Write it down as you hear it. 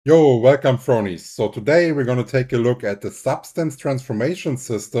Yo, welcome Fronies. So today we're going to take a look at the substance transformation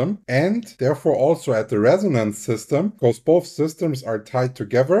system and therefore also at the resonance system, because both systems are tied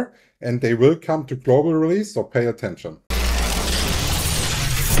together and they will come to global release, so pay attention.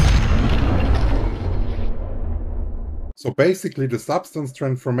 So basically the substance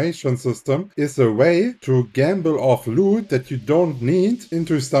transformation system is a way to gamble off loot that you don't need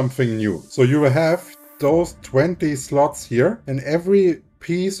into something new. So you will have those 20 slots here, and every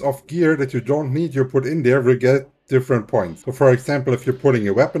piece of gear that you don't need you put in there will get different points. So for example, if you're putting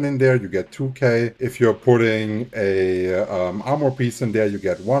a weapon in there, you get 2k. If you're putting a armor piece in there, you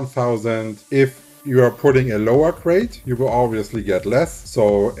get 1000. If you are putting a lower crate, you will obviously get less.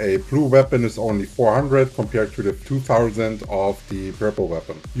 So a blue weapon is only 400 compared to the 2000 of the purple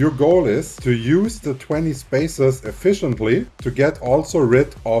weapon. Your goal is to use the 20 spaces efficiently to get also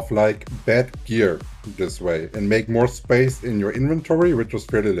rid of like bad gear this way and make more space in your inventory, which was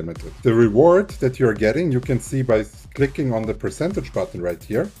fairly limited. The reward that you're getting, you can see by clicking on the percentage button right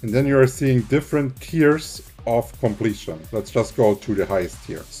here, and then you're seeing different tiers of completion. Let's just go to the highest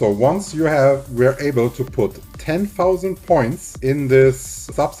tier. So once we're able to put 10,000 points in this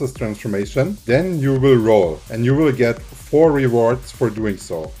substance transformation, then you will roll and you will get 4 rewards for doing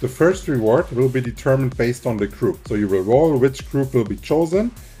so. The first reward will be determined based on the group. So you will roll which group will be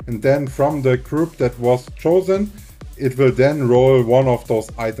chosen, and then from the group that was chosen, it will then roll one of those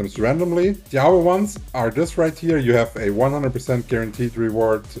items randomly. The other ones are this right here. You have a 100% guaranteed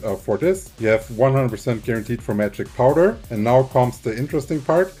reward for this. You have 100% guaranteed for magic powder. And now comes the interesting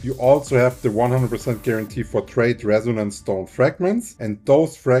part. You also have the 100% guarantee for trade resonance stone fragments. And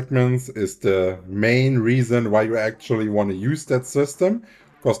those fragments is the main reason why you actually want to use that system,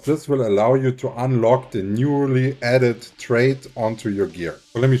 because this will allow you to unlock the newly added trait onto your gear.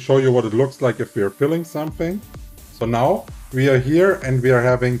 So let me show you what it looks like if we are filling something. So now we are here and we are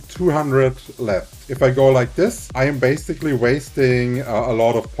having 200 left. If I go like this, I am basically wasting a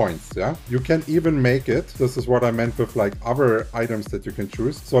lot of points, yeah? You can even make it. This is what I meant with like other items that you can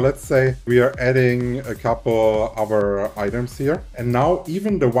choose. So let's say we are adding a couple other items here. And now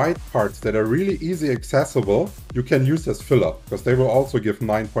even the white parts that are really easy accessible, you can use as filler, because they will also give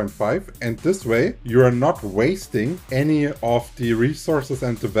 9.5. And this way you are not wasting any of the resources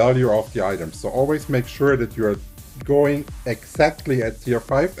and the value of the items. So always make sure that you are going exactly at tier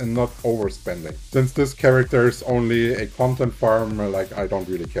 5 and not overspending. Since this character is only a content farm, like I don't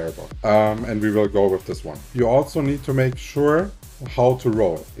really care about. And we will go with this one. You also need to make sure how to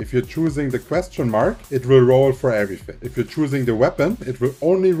roll. If you're choosing the question mark, it will roll for everything. If you're choosing the weapon, it will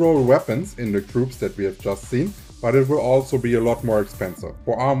only roll weapons in the groups that we have just seen, but it will also be a lot more expensive.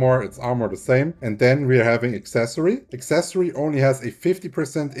 For armor, it's armor the same. And then we're having accessory. Accessory only has a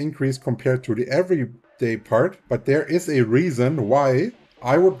 50% increase compared to the everyday part, but there is a reason why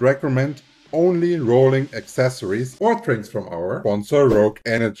I would recommend only rolling accessories or drinks from our sponsor Rogue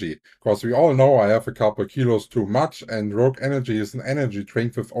Energy, because we all know I have a couple kilos too much, and Rogue Energy is an energy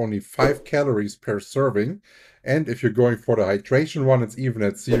drink with only 5 calories per serving. And if you're going for the hydration one, it's even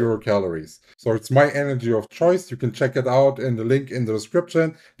at 0 calories. So it's my energy of choice. You can check it out in the link in the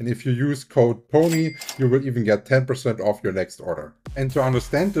description. And if you use code PONY, you will even get 10% off your next order. And to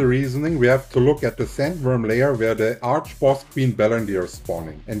understand the reasoning, we have to look at the sandworm layer where the archboss Queen Bellendir is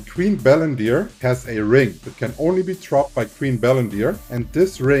spawning. And Queen Bellendir has a ring that can only be dropped by Queen Bellendir. And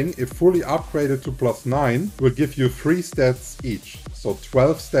this ring, if fully upgraded to +9, will give you 3 stats each. So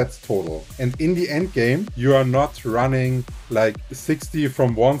 12 stats total. And in the end game, you are not running like 60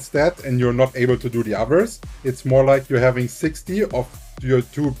 from one stat and you're not able to do the others. It's more like you're having 60 of your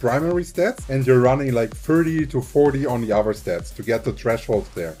 2 primary stats and you're running like 30 to 40 on the other stats to get the threshold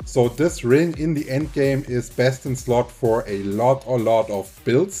there. So this ring in the end game is best in slot for a lot of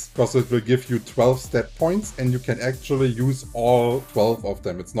builds, because it will give you 12 stat points and you can actually use all 12 of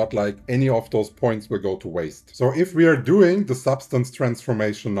them. It's not like any of those points will go to waste. So if we are doing the substance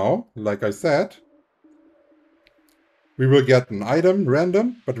transformation now, like I said, we will get an item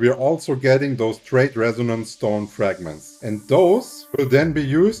random, but we are also getting those trade resonance stone fragments. And those will then be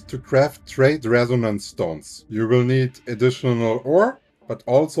used to craft trade resonance stones. You will need additional ore, but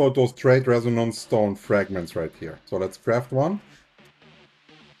also those trade resonance stone fragments right here. So let's craft one.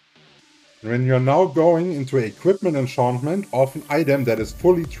 When you're now going into equipment enchantment of an item that is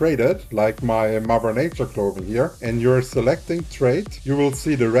fully traded, like my Mother Nature clothing here, and you're selecting trade, you will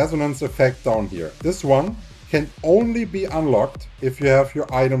see the resonance effect down here. This one can only be unlocked if you have your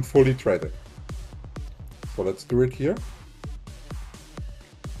item fully traded. So let's do it here.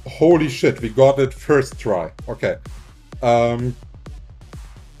 Holy shit, we got it first try. Okay.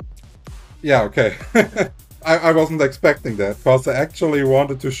 Yeah, okay. I wasn't expecting that, because I actually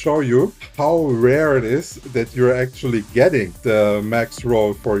wanted to show you how rare it is that you're actually getting the max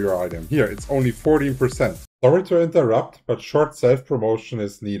roll for your item. Here, it's only 14%. Sorry to interrupt, but short self-promotion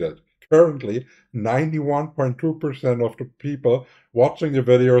is needed. Currently, 91.2% of the people watching the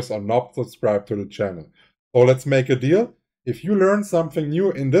videos are not subscribed to the channel. So let's make a deal. If you learn something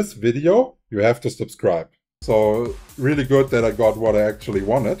new in this video, you have to subscribe. So really good that I got what I actually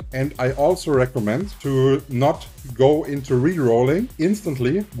wanted. And I also recommend to not go into re-rolling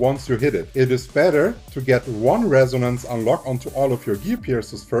instantly once you hit it. It is better to get one resonance unlock onto all of your gear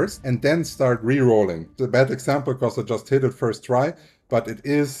pierces first and then start re-rolling. It's a bad example because I just hit it first try, but it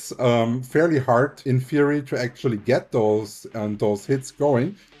is fairly hard in theory to actually get those hits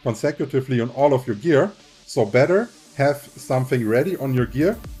going consecutively on all of your gear. So better have something ready on your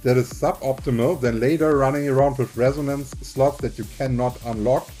gear that is suboptimal than later running around with resonance slots that you cannot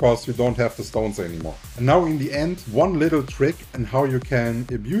unlock because you don't have the stones anymore. And now in the end, one little trick and how you can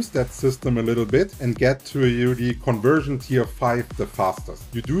abuse that system a little bit and get to you the conversion tier 5 the fastest.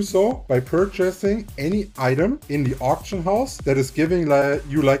 You do so by purchasing any item in the auction house that is giving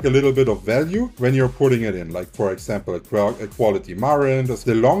you like a little bit of value when you're putting it in. Like for example, a quality Marin.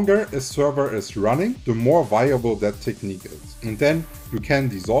 The longer a server is running, the more viable that technique is. And then you can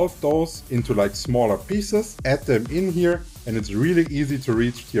dissolve those into like smaller pieces, add them in here, and it's really easy to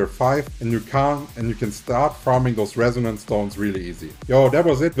reach tier 5 and you can start farming those resonance stones really easy. Yo, that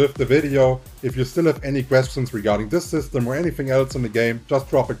was it with the video. If you still have any questions regarding this system or anything else in the game, just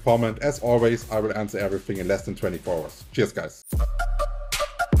drop a comment. As always, I will answer everything in less than 24 hours. Cheers guys.